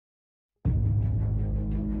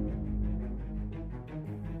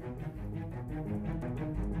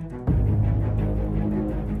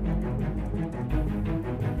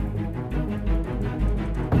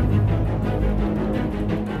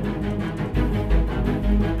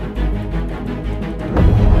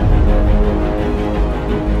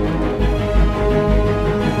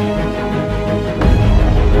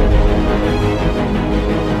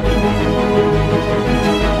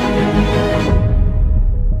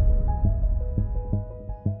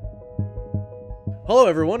Hello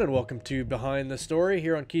everyone and welcome to Behind the Story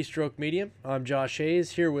here on Keystroke Medium. I'm Josh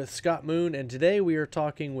Hayes here with Scott Moon, and today we are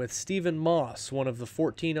talking with Stephen Moss, one of the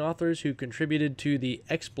 14 authors who contributed to the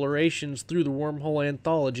Explorations Through the Wormhole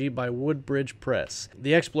anthology by Woodbridge Press.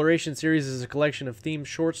 The Exploration series is a collection of themed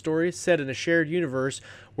short stories set in a shared universe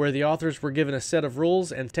where the authors were given a set of rules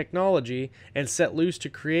and technology and set loose to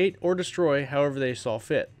create or destroy however they saw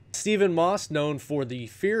fit. Stephen Moss, known for the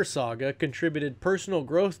Fear Saga, contributed personal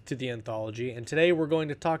growth to the anthology, and today we're going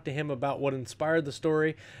to talk to him about what inspired the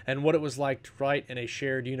story and what it was like to write in a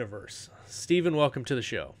shared universe. Stephen, welcome to the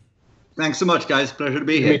show. Thanks so much, guys. Pleasure to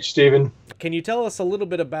be here. Meet you, Stephen. Can you tell us a little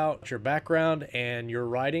bit about your background and your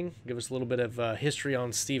writing? Give us a little bit of history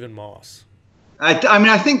on Stephen Moss.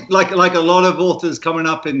 I think like a lot of authors coming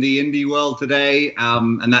up in the indie world today,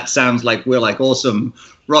 and that sounds like we're like awesome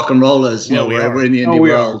rock and rollers, we're in the indie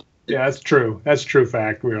world. Yeah, that's true. That's a true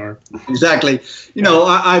fact. We are. Exactly.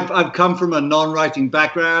 I've come from a non-writing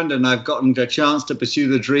background, and I've gotten a chance to pursue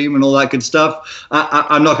the dream and all that good stuff.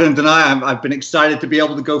 I'm not going to deny I've been excited to be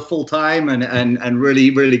able to go full time and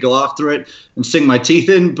really go after it and sink my teeth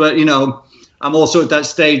in. But I'm also at that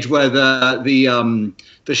stage where the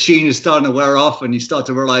sheen is starting to wear off, and you start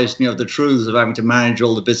to realize the truths of having to manage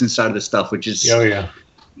all the business side of the stuff, which is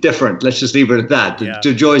different. Let's just leave it at that.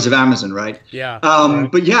 The joys of Amazon, right? Yeah.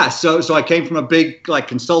 But yeah, so I came from a big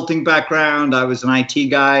consulting background. I was an IT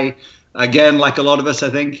guy, again, like a lot of us, I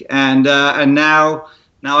think. And now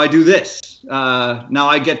I do this. Now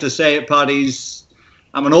I get to say at parties,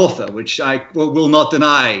 I'm an author, which I will not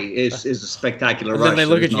deny is a spectacular rush. And then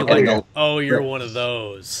they look at you like, oh, you're one of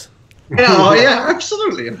those. Yeah,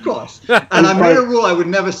 absolutely, of course. And I made a rule I would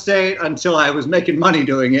never say it until I was making money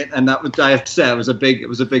doing it, and that was, I have to say, it was a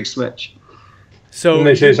big switch. So and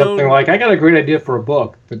they say something like, "I got a great idea for a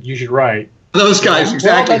book that you should write." Those guys,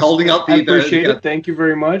 exactly, holding up the. I appreciate it. Thank you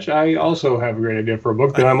very much. I also have a great idea for a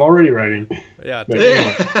book that I'm already writing. Yeah.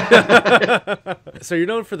 So you're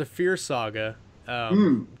known for the Fear Saga.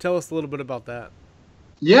 Tell us a little bit about that.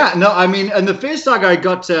 Yeah, no, I mean, and the Fear Saga, I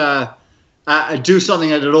got to do something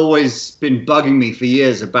that had always been bugging me for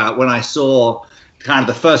years about when I saw kind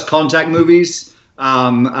of the First Contact movies,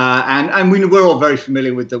 and we're all very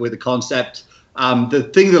familiar with the concept. The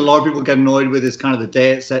thing that a lot of people get annoyed with is kind of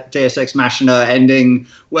the Deus Ex Machina ending,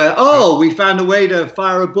 where we found a way to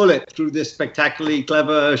fire a bullet through this spectacularly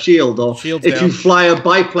clever shield, or you fly a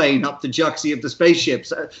biplane up the juxi of the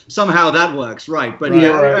spaceships, somehow that works, right? But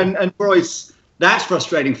and for always, that's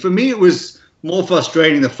frustrating. For me, it was more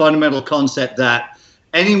frustrating the fundamental concept that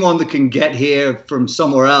anyone that can get here from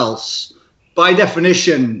somewhere else, by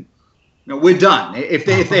definition, we're done. If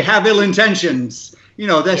they have ill intentions,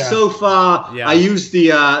 they're so far. Yeah. I use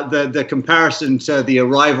the comparison to the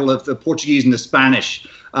arrival of the Portuguese and the Spanish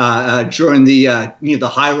during the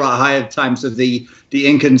high times of the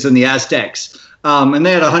Incans and the Aztecs, and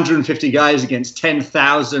they had 150 guys against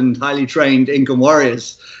 10,000 highly trained Incan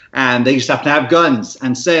warriors. And they used to have guns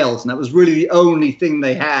and sails, and that was really the only thing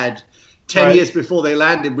they had. 10 years before they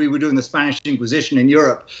landed, we were doing the Spanish Inquisition in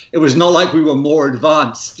Europe. It was not like we were more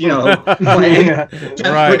advanced, for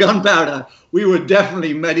gunpowder. We were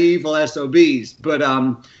definitely medieval SOBs, but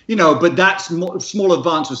that small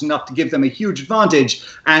advance was enough to give them a huge advantage.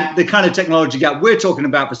 And the kind of technology gap we're talking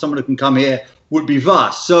about for someone who can come here would be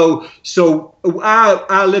vast. So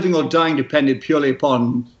our living or dying depended purely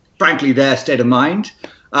upon, frankly, their state of mind.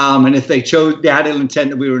 And if they had ill intent,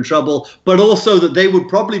 that we were in trouble, but also that they would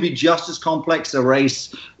probably be just as complex a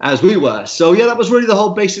race as we were. So yeah, that was really the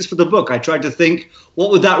whole basis for the book. I tried to think, what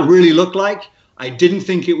would that really look like? I didn't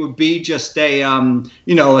think it would be just a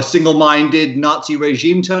single-minded Nazi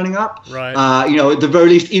regime turning up. Right. At the very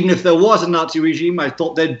least, even if there was a Nazi regime, I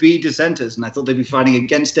thought there'd be dissenters, and I thought they'd be fighting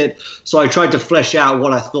against it. So I tried to flesh out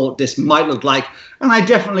what I thought this might look like, and I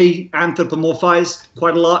definitely anthropomorphized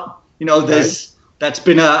quite a lot. That's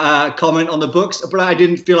been a comment on the books, but I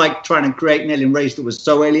didn't feel like trying to create an alien race that was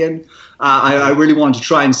so alien. I really wanted to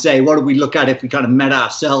try and say, what do we look at if we kind of met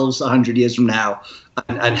ourselves 100 years from now,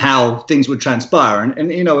 and how things would transpire?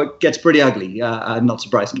 And it gets pretty ugly, not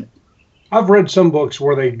surprisingly. I've read some books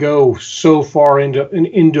where they go so far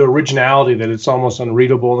into originality that it's almost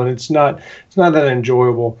unreadable, and it's not that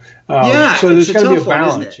enjoyable. So there's got to be a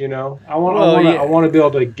balance, I want to be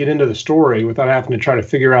able to get into the story without having to try to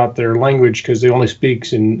figure out their language because they only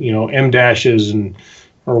speaks in M dashes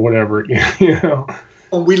or whatever,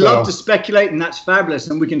 And we love to speculate, and that's fabulous.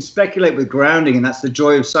 And we can speculate with grounding, and that's the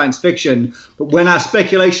joy of science fiction. But when our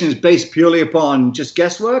speculation is based purely upon just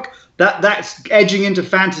guesswork, that's edging into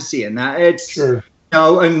fantasy, and that it's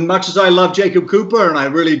And much as I love Jacob Cooper, and I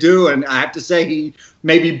really do, and I have to say he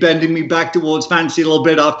may be bending me back towards fantasy a little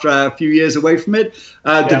bit after a few years away from it.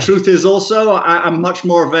 The truth is also, I'm much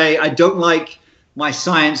more of I don't like my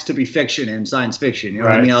science to be fiction in science fiction. You know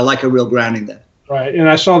what I mean? I like a real grounding there. Right, and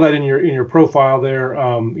I saw that in your profile there,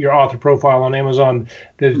 your author profile on Amazon.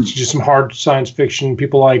 There's just some hard science fiction.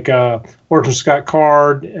 People like Orson Scott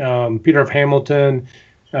Card, Peter F. Hamilton,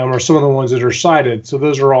 are some of the ones that are cited. So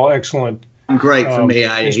those are all excellent. Great for me.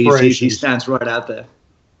 He stands right out there.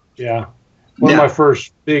 Yeah. One of my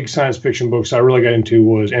first big science fiction books I really got into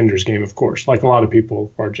was Ender's Game, of course, like a lot of people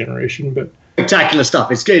of our generation. But spectacular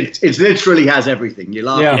stuff. It literally has everything. You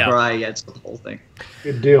laugh, you cry, it's the whole thing.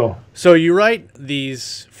 Good deal. So you write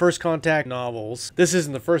these First Contact novels. This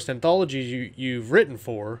isn't the first anthology you've written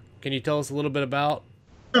for. Can you tell us a little bit about?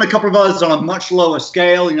 A couple of others on a much lower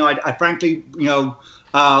scale. I frankly, when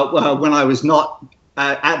I was not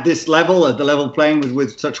at this level, at the level playing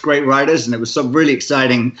with such great writers, and it was so really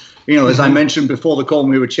exciting. As I mentioned before the call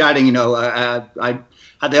when we were chatting, I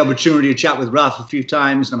had the opportunity to chat with Ralph a few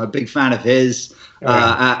times, and I'm a big fan of his.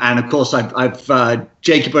 And of course,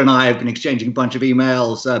 Jacob and I have been exchanging a bunch of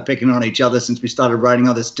emails, picking on each other since we started writing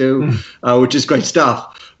on this too, which is great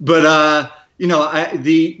stuff. But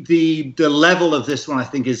the level of this one, I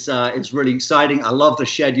think, is really exciting. I love the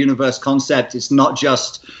shared universe concept. It's not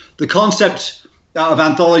just the concept of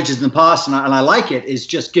anthologies in the past, and I like it, is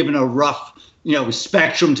just given a rough,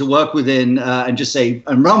 spectrum to work within and just say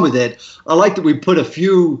and run with it. I like that we put a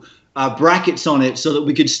few brackets on it so that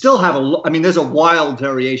we could still have there's a wild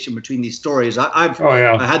variation between these stories. I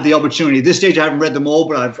had the opportunity. At this stage, I haven't read them all,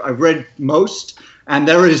 but I've read most, and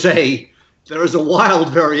there is a wild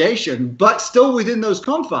variation, but still within those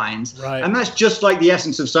confines. Right. And that's just like the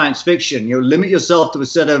essence of science fiction. Limit yourself to a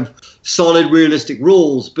set of solid, realistic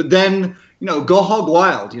rules, but then go hog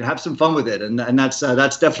wild. Have some fun with it, and that's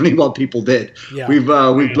definitely what people did. Yeah. We've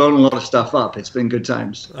blown a lot of stuff up. It's been good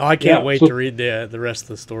times. Oh, I can't wait to read the rest of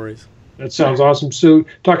the stories. That sounds awesome. So,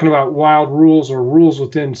 talking about wild rules or rules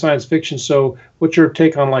within science fiction. So, what's your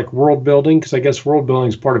take on like world building? Because I guess world building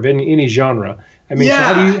is part of any genre. I mean, so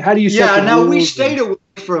how do you set the rules? We stayed away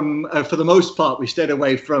from, for the most part, we stayed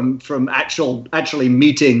away from actually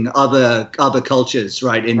meeting other cultures,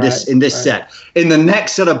 right? In this set. In the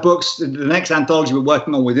next set of books, the next anthology we're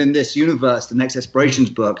working on within this universe, the next Explorations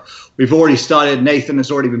book, we've already started. Nathan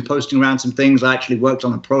has already been posting around some things. I actually worked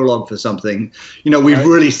on a prologue for something. We've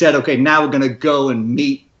really said, okay, now we're going to go and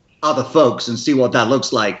meet other folks and see what that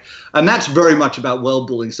looks like. And that's very much about world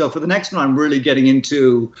building. So for the next one, I'm really getting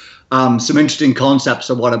into some interesting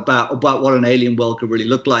concepts of what an alien world could really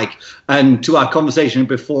look like. And to our conversation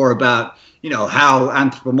before about, how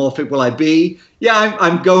anthropomorphic will I be? Yeah,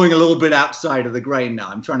 I'm going a little bit outside of the grain now.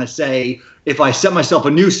 I'm trying to say, if I set myself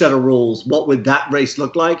a new set of rules, what would that race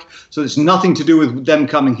look like? So it's nothing to do with them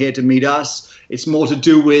coming here to meet us. It's more to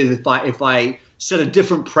do with if I set a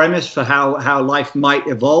different premise for how life might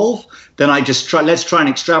evolve, then let's try and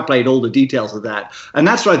extrapolate all the details of that. And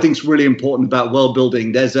that's what I think is really important about world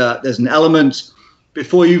building. There's an element,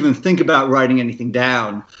 before you even think about writing anything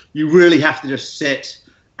down, you really have to just sit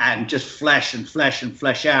and just flesh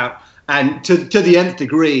out. And to the nth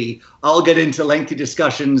degree, I'll get into lengthy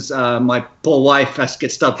discussions. My poor wife has to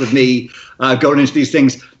get stuck with me going into these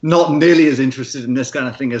things, not nearly as interested in this kind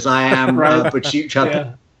of thing as I am, but she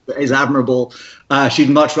is admirable. She'd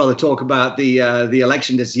much rather talk about the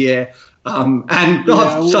election this year, and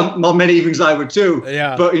on many evenings I would too.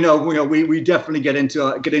 Yeah. But we definitely get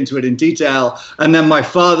into it in detail. And then my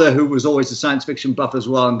father, who was always a science fiction buff as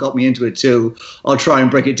well and got me into it too, I'll try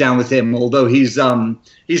and break it down with him. Although he's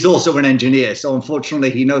also an engineer, so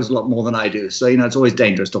unfortunately he knows a lot more than I do. So it's always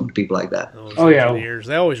dangerous talking to people like that. Engineers,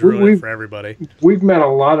 they always ruin it for everybody. We've met a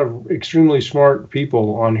lot of extremely smart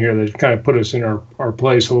people on here that kind of put us in our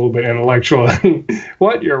place a little bit intellectually.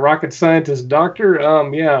 What? You're a rocket scientist, doctor?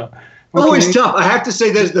 Yeah. Okay. Always tough. I have to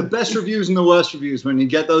say, there's the best reviews and the worst reviews when you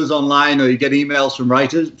get those online, or you get emails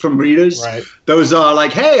from readers. Right. Those are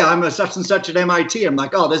like, "Hey, I'm a such and such at MIT." I'm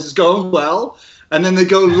like, "Oh, this is going well." And then they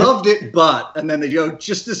go, "Loved it, but," and then they go,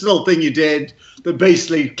 "Just this little thing you did that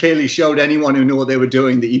basically clearly showed anyone who knew what they were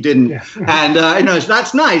doing that you didn't." Yeah. And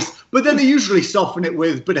that's nice. But then they usually soften it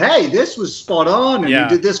with, "But hey, this was spot on, and you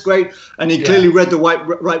did this great, and you clearly read the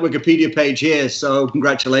right Wikipedia page here, so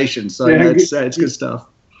congratulations." So it's good stuff.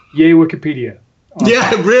 Yay, Wikipedia. Awesome.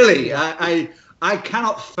 Yeah, really. I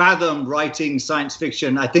cannot fathom writing science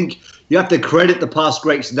fiction. I think you have to credit the past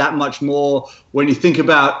greats that much more when you think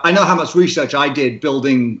about, I know how much research I did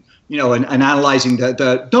building, and analyzing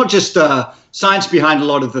the not just science behind a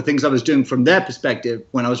lot of the things I was doing from their perspective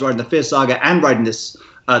when I was writing the Fear Saga and writing this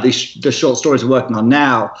the short stories we're working on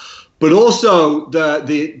now. But also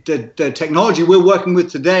the technology we're working with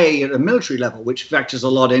today at a military level, which factors a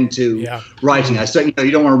lot into writing. So you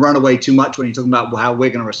don't want to run away too much when you're talking about how we're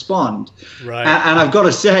going to respond. Right. And I've got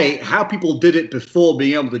to say, how people did it before,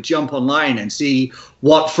 being able to jump online and see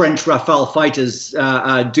what French Rafale fighters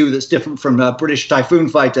do that's different from a British Typhoon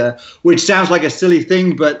fighter, which sounds like a silly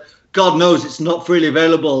thing, but God knows it's not freely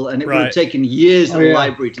available, and it would have taken years in the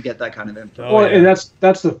library to get that kind of info. And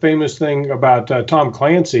that's the famous thing about Tom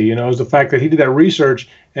Clancy, is the fact that he did that research,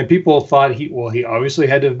 and people thought he obviously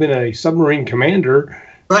had to have been a submarine commander.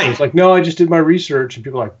 Right. It's like, no, I just did my research, and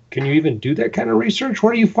people are like, can you even do that kind of research?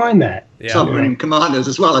 Where do you find that? Submarine commanders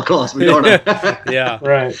as well, of course. We don't know. Yeah.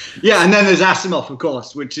 Right. Yeah, and then there's Asimov, of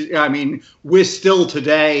course, which we're still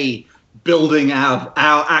today building our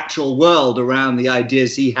actual world around the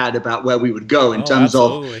ideas he had about where we would go in terms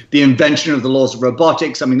of the invention of the laws of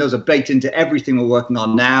robotics. I mean, those are baked into everything we're working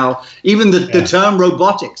on now. Even the term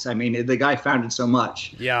robotics, the guy founded so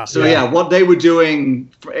much. Yeah. So what they were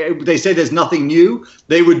doing, they say there's nothing new.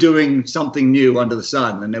 They were doing something new under the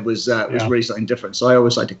sun, and it was really something different. So I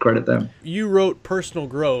always like to credit them. You wrote Personal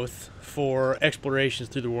Growth for Explorations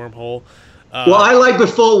Through the Wormhole. Well, I like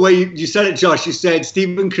before where you said it, Josh. You said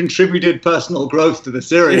Stephen contributed personal growth to the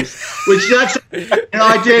series, which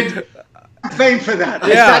I did. Fame for that.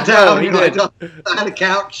 I sat down, I had a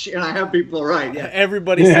couch, and I had people write. Yeah,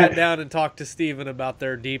 everybody sat down and talked to Stephen about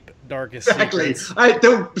their deep, darkest secrets.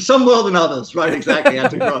 Some more than others, right? Exactly. I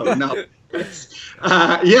had to grow. No.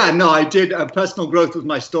 I did. Personal growth was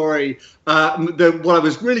my story. What I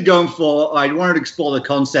was really going for, I wanted to explore the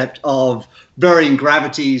concept of varying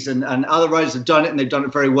gravities, and other writers have done it, and they've done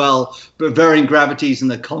it very well, but varying gravities and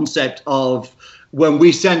the concept of when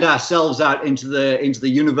we send ourselves out into the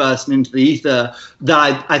universe and into the ether,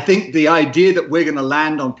 that I think the idea that we're going to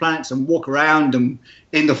land on planets and walk around them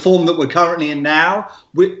in the form that we're currently in now,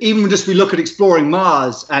 we look at exploring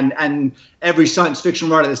Mars, and every science fiction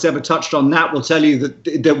writer that's ever touched on that will tell you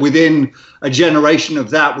that within a generation of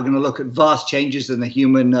that, we're going to look at vast changes in the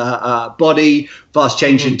human body, vast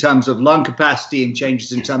change in terms of lung capacity, and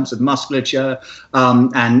changes in terms of musculature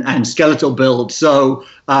and skeletal build. So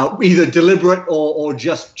either deliberate or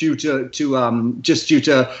just due to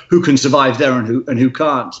who can survive there and who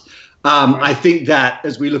can't. I think that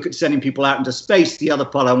as we look at sending people out into space, the other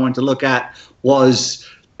part I wanted to look at was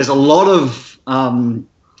there's a lot of,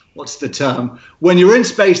 what's the term? When you're in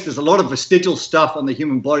space, there's a lot of vestigial stuff on the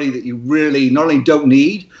human body that you really not only don't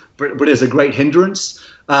need, but is a great hindrance.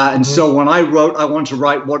 So when I wanted to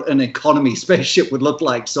write what an economy spaceship would look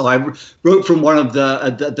like. So I wrote from one of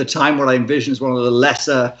the time what I envisioned as one of the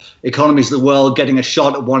lesser economies of the world, getting a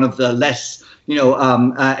shot at one of the less,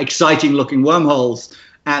 exciting looking wormholes.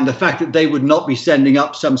 And the fact that they would not be sending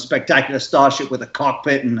up some spectacular starship with a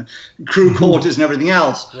cockpit and crew quarters and everything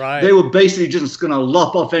else. Right. They were basically just going to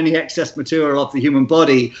lop off any excess material off the human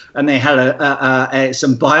body, and they had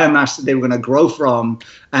some biomass that they were going to grow from,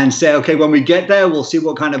 and say, okay, when we get there, we'll see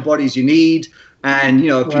what kind of bodies you need. And,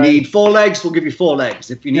 if you need 4 legs, we'll give you 4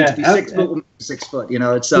 legs. If you need to be 6 foot, we'll make you 6 foot.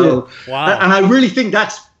 It's so. Wow. And I really think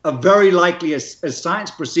that's a very likely as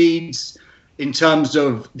science proceeds in terms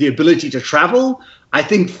of the ability to travel. I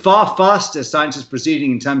think far faster science is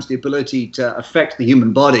proceeding in terms of the ability to affect the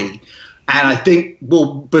human body. And I think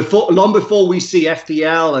long before we see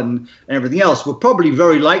FTL and everything else, we're probably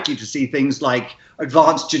very likely to see things like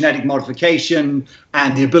advanced genetic modification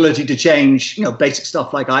and the ability to change, basic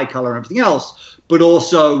stuff like eye color and everything else, but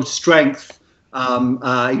also strength,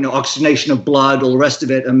 oxygenation of blood, all the rest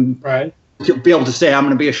of it. And be able to say, I'm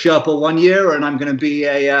going to be a Sherpa 1 year and I'm going to be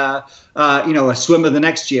a swimmer the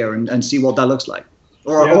next year and see what that looks like.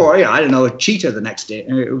 Or I don't know, a cheetah the next day,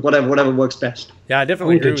 whatever works best. Yeah, I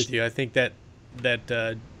definitely agree with you. I think that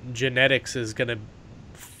genetics is going to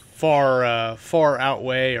far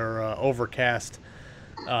outweigh or overcast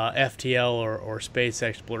FTL or space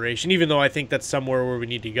exploration. Even though I think that's somewhere where we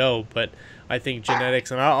need to go, but I think genetics,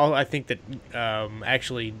 and I think that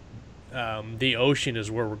the ocean is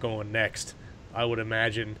where we're going next. I would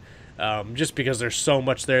imagine, just because there's so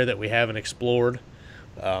much there that we haven't explored.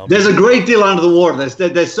 There's a great deal under the water.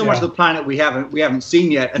 There's so much of the planet we haven't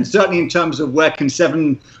seen yet, and certainly in terms of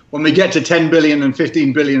when we get to 10 billion and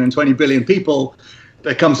 15 billion and 20 billion people,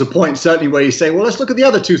 there comes a point certainly where you say, well, let's look at the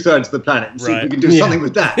other 2/3 of the planet and see if we can do something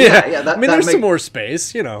with that. There's some more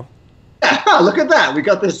space, Yeah, look at that. We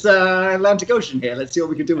got this Atlantic Ocean here. Let's see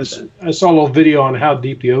what we can do with it. I saw a little video on how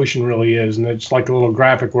deep the ocean really is, and it's like a little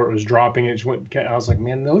graphic where it was dropping. I was like,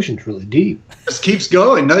 man, the ocean's really deep. It just keeps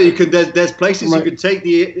going. No, you could. There's places you could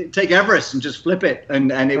take Everest and just flip it,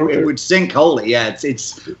 and it would sink wholly. Yeah,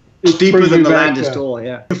 it's deeper than the land is tall.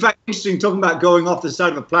 Yeah. In fact, interesting talking about going off the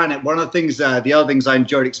side of a planet. One of the things, the other things I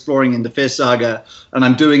enjoyed exploring in the Fear Saga, and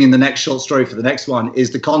I'm doing in the next short story for the next one,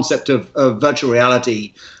 is the concept of virtual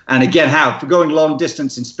reality. And again, how for going long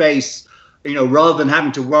distance in space, rather than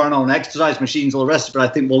having to run on exercise machines, all the rest of it, I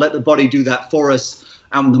think we'll let the body do that for us.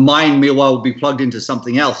 And the mind, meanwhile, will be plugged into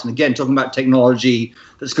something else. And again, talking about technology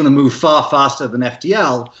that's going to move far faster than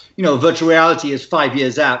FTL, virtual reality is 5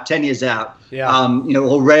 years out, 10 years out. Yeah.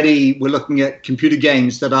 Already we're looking at computer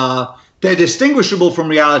games they're distinguishable from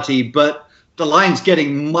reality, but the line's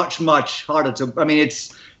getting much, much harder to,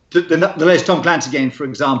 it's the latest Tom Clancy game, for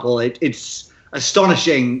example, it's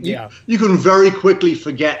astonishing. Yeah. You can very quickly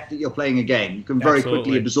forget that you're playing a game. You can very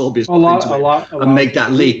quickly absorb yourself into it and make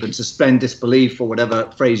that leap and suspend disbelief, or whatever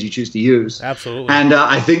phrase you choose to use. Absolutely. And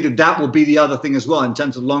I think that will be the other thing as well in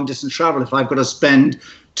terms of long distance travel. If I've got to spend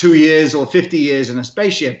 2 years or 50 years in a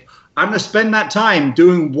spaceship, I'm going to spend that time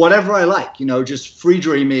doing whatever I like, just free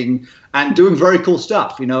dreaming and doing very cool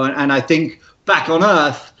stuff, and I think back on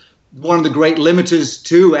Earth, one of the great limiters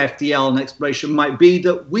to FTL and exploration might be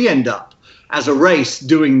that we end up as a race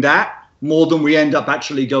doing that more than we end up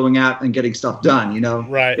actually going out and getting stuff done,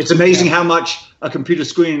 Right. It's amazing how much a computer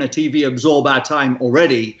screen and a TV absorb our time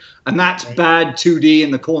already. And that's bad 2D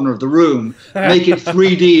in the corner of the room. Make it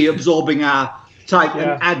 3D absorbing our type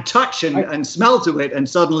and add touch and smell to it. And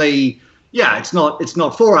suddenly, it's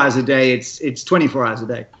not 4 hours a day. It's 24 hours a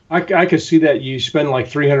day. I could see that you spend like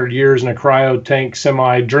 300 years in a cryo tank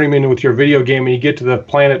semi dreaming with your video game, and you get to the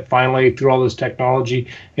planet finally through all this technology,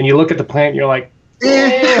 and you look at the planet and you're like, I'm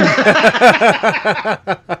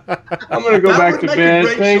going to go back to bed.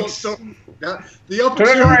 Thanks. The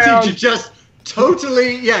opportunity to just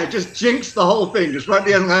totally, just jinx the whole thing. Just right at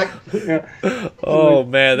the end, oh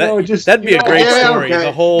man, that'd be a great story. Okay.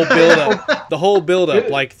 The whole build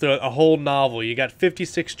up, like a whole novel. You got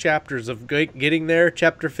 56 chapters of getting there.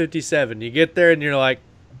 Chapter 57, you get there and you're like,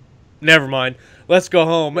 never mind. Let's go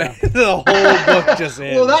home. Yeah. The whole book just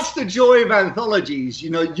ends. Well, that's the joy of anthologies.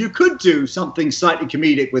 You could do something slightly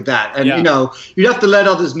comedic with that, and you'd have to let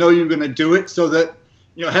others know you're going to do it, so that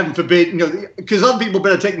heaven forbid, because other people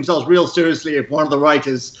better take themselves real seriously if one of the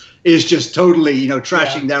writers is just totally,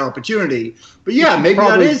 trashing their opportunity. But maybe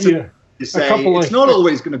probably, that is to say it's not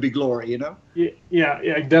always going to be glory,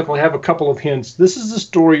 Yeah, definitely have a couple of hints. This is the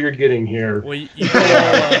story you're getting here. Well,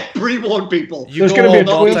 pre-warn people. There's going to be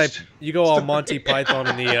a twist. You go all Monty Python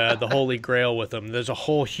and the Holy Grail with them. There's a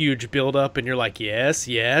whole huge build-up, and you're like, yes,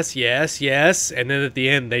 yes, yes, yes, and then at the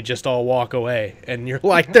end they just all walk away, and you're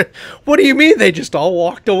like, what do you mean they just all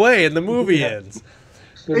walked away? And the movie ends.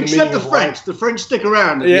 Except the French. The French stick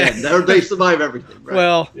around at the end. They survive everything. Right?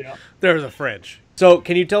 Well, they're the French. So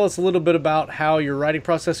can you tell us a little bit about how your writing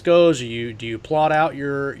process goes? Do you plot out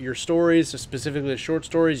your stories, specifically the short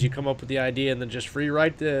stories? You come up with the idea and then just free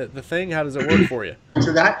write the thing? How does it work for you?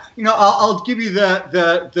 So that, I'll give you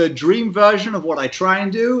the dream version of what I try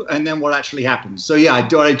and do, and then what actually happens. So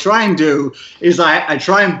what I try and do is I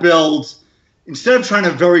try and build, instead of trying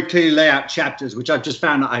to very clearly lay out chapters, which I've just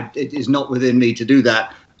found it is not within me to do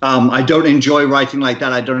that. I don't enjoy writing like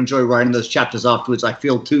that. I don't enjoy writing those chapters afterwards. I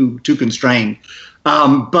feel too constrained.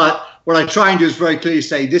 But what I try and do is very clearly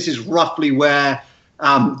say, this is roughly where,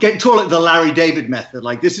 call it the Larry David method.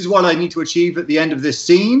 Like, this is what I need to achieve at the end of this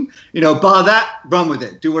scene. Bar that, run with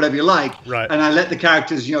it, do whatever you like. Right. And I let the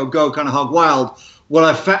characters, go kind of hog wild.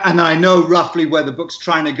 And I know roughly where the book's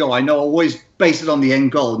trying to go. I know always base it on the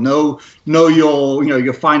end goal. Know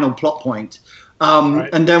your final plot point. Right.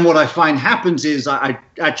 And then what I find happens is I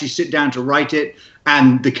actually sit down to write it,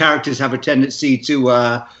 and the characters have a tendency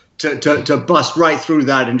to bust right through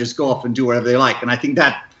that and just go off and do whatever they like. And I think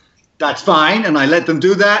that's fine, and I let them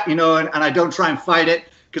do that, and I don't try and fight it,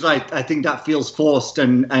 because I think that feels forced,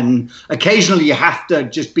 and occasionally you have to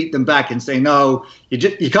just beat them back and say, no,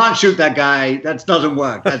 you can't shoot that guy. That doesn't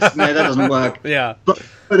work. That doesn't work. Yeah. But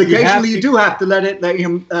occasionally you do have to let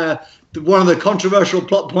him. One of the controversial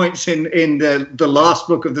plot points in the last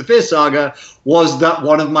book of the Fear Saga was that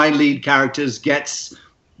one of my lead characters gets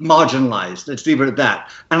marginalized. Let's leave it at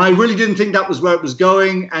that. And I really didn't think that was where it was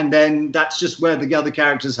going. And then that's just where the other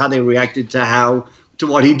characters, how they reacted to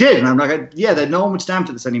what he did. And I'm like, no one would stand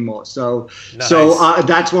for this anymore. So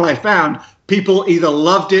that's what I found. People either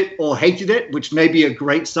loved it or hated it, which may be a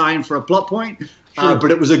great sign for a plot point. Sure.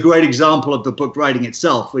 But it was a great example of the book writing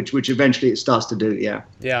itself, which eventually it starts to do. Yeah.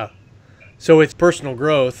 Yeah. So it's personal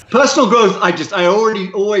growth. Personal growth. I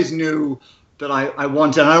always knew that I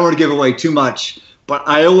wanted, and I don't want to give away too much, but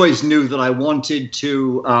I always knew that I wanted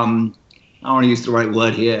to, I want to use the right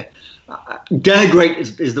word here.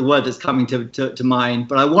 Denigrate is the word that's coming to mind,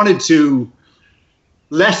 but I wanted to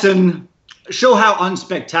show how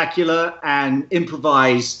unspectacular and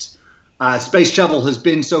improvised space travel has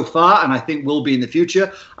been so far, and I think will be in the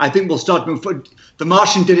future. I think we'll start moving forward. The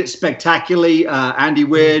Martian did it spectacularly. Andy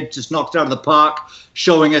Weir just knocked it out of the park,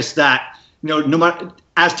 showing us that, no matter,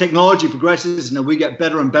 as technology progresses, we get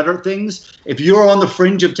better and better at things. If you're on the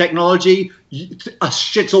fringe of technology,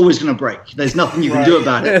 shit's always going to break. There's nothing you can do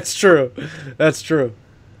about it. That's true. That's true.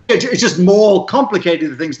 It's just more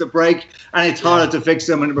complicated, the things that break, and it's harder to fix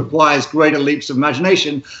them, and it requires greater leaps of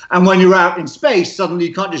imagination. And when you're out in space, suddenly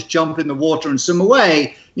you can't just jump in the water and swim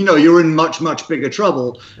away. You're in much, much bigger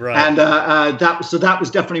trouble. Right. And that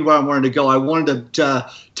was definitely where I wanted to go. I wanted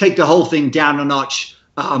to take the whole thing down a notch.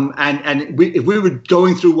 If we were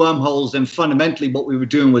going through wormholes, then fundamentally what we were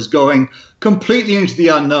doing was going completely into the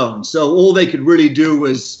unknown. So all they could really do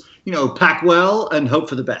was, pack well and hope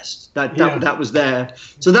for the best. That was there.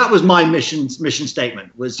 So that was my mission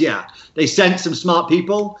statement was, they sent some smart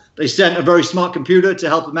people. They sent a very smart computer to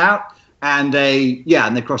help them out. And they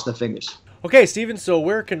crossed their fingers. Okay, Stephen, so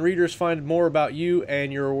where can readers find more about you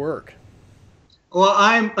and your work? Well,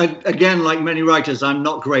 I'm, again, like many writers, I'm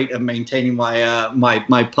not great at maintaining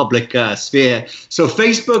my public sphere. So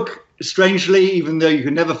Facebook, strangely, even though you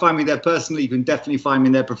can never find me there personally, you can definitely find me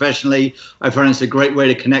there professionally. I find it's a great way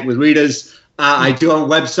to connect with readers. I do have a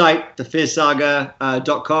website,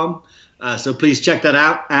 thefearsaga.com. So please check that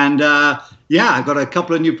out. And I've got a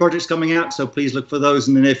couple of new projects coming out, so please look for those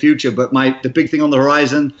in the near future. But the big thing on the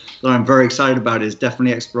horizon that I'm very excited about is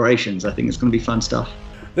definitely explorations. I think it's going to be fun stuff.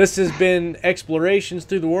 This has been Explorations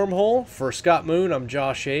Through the Wormhole. For Scott Moon, I'm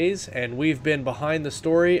Josh Hayes, and we've been behind the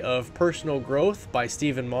story of Personal Growth by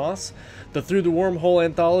Stephen Moss. The Through the Wormhole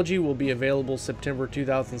anthology will be available September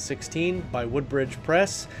 2016 by Woodbridge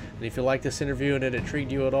Press. And if you like this interview and it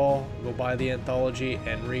intrigued you at all, go buy the anthology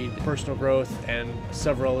and read Personal Growth and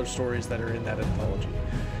several other stories that are in that anthology.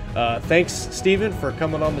 Thanks, Stephen, for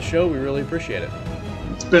coming on the show. We really appreciate it.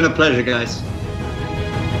 It's been a pleasure, guys.